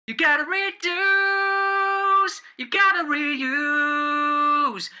You gotta reduce, you gotta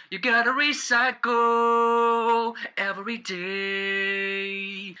reuse, you gotta recycle every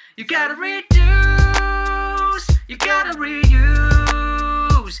day. You gotta reduce, you gotta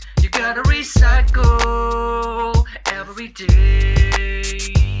reuse, you gotta recycle every day.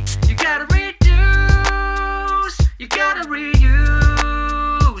 You gotta reduce, you gotta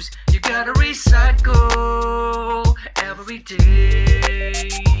reuse, you gotta recycle every day.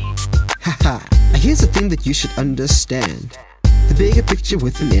 Haha, here's the thing that you should understand. The bigger picture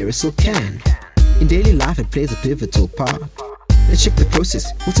with an aerosol can. In daily life it plays a pivotal part. Let's check the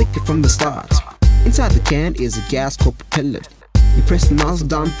process, we'll take it from the start. Inside the can is a gas called propellant. You press the nozzle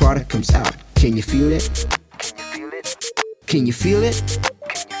down, product comes out. Can you feel it? Can you feel it?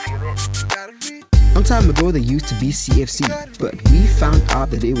 Long time ago there used to be CFC, but we found out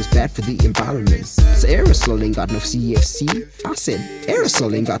that it was bad for the environment. So aerosol ain't got no CFC. I said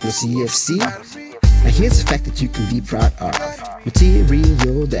aerosol ain't got no CFC. Now here's a fact that you can be proud of.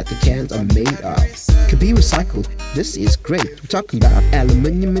 Material that the cans are made of can be recycled. This is great. We're talking about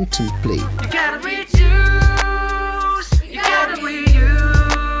aluminium and tinplate. You gotta reduce, you gotta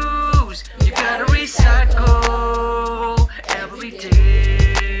reuse, you gotta recycle every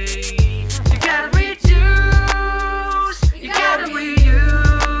day. You gotta reduce, you gotta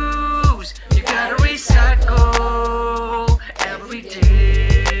reuse, you gotta recycle every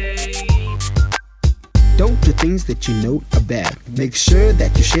day. Don't do things that you know are bad. Make sure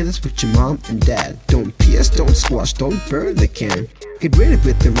that you share this with your mom and dad. Don't pierce, don't squash, don't burn the can. Get rid of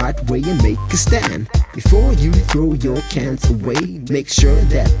it the right way and make a stand. Before you throw your cans away, make sure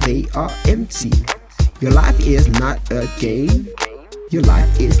that they are empty. Your life is not a game. Your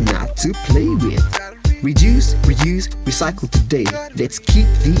life is not to play with. Reduce, reuse, recycle today. Let's keep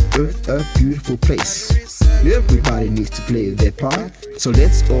the earth a beautiful place. Everybody needs to play their part, so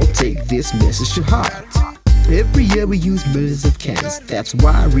let's all take this message to heart. Every year we use millions of cans. That's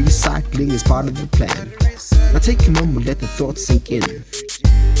why recycling is part of the plan. Now take a moment, let the thoughts sink in.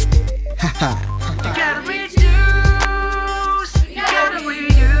 Haha. You gotta reduce, you gotta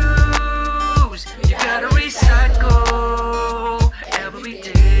reuse, you gotta recycle every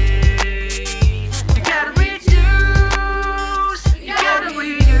day. You gotta reduce, you gotta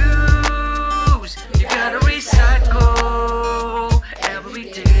reuse, you gotta recycle every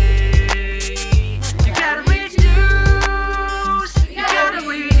day. You gotta reduce, you gotta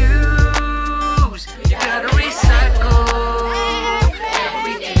reuse, you gotta recycle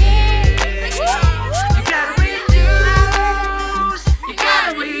every day. You gotta reduce, you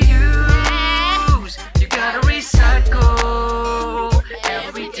gotta reuse, you gotta recycle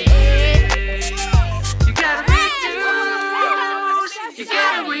every day. You gotta reduce, you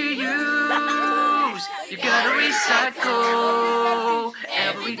gotta reuse, you gotta recycle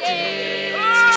every day.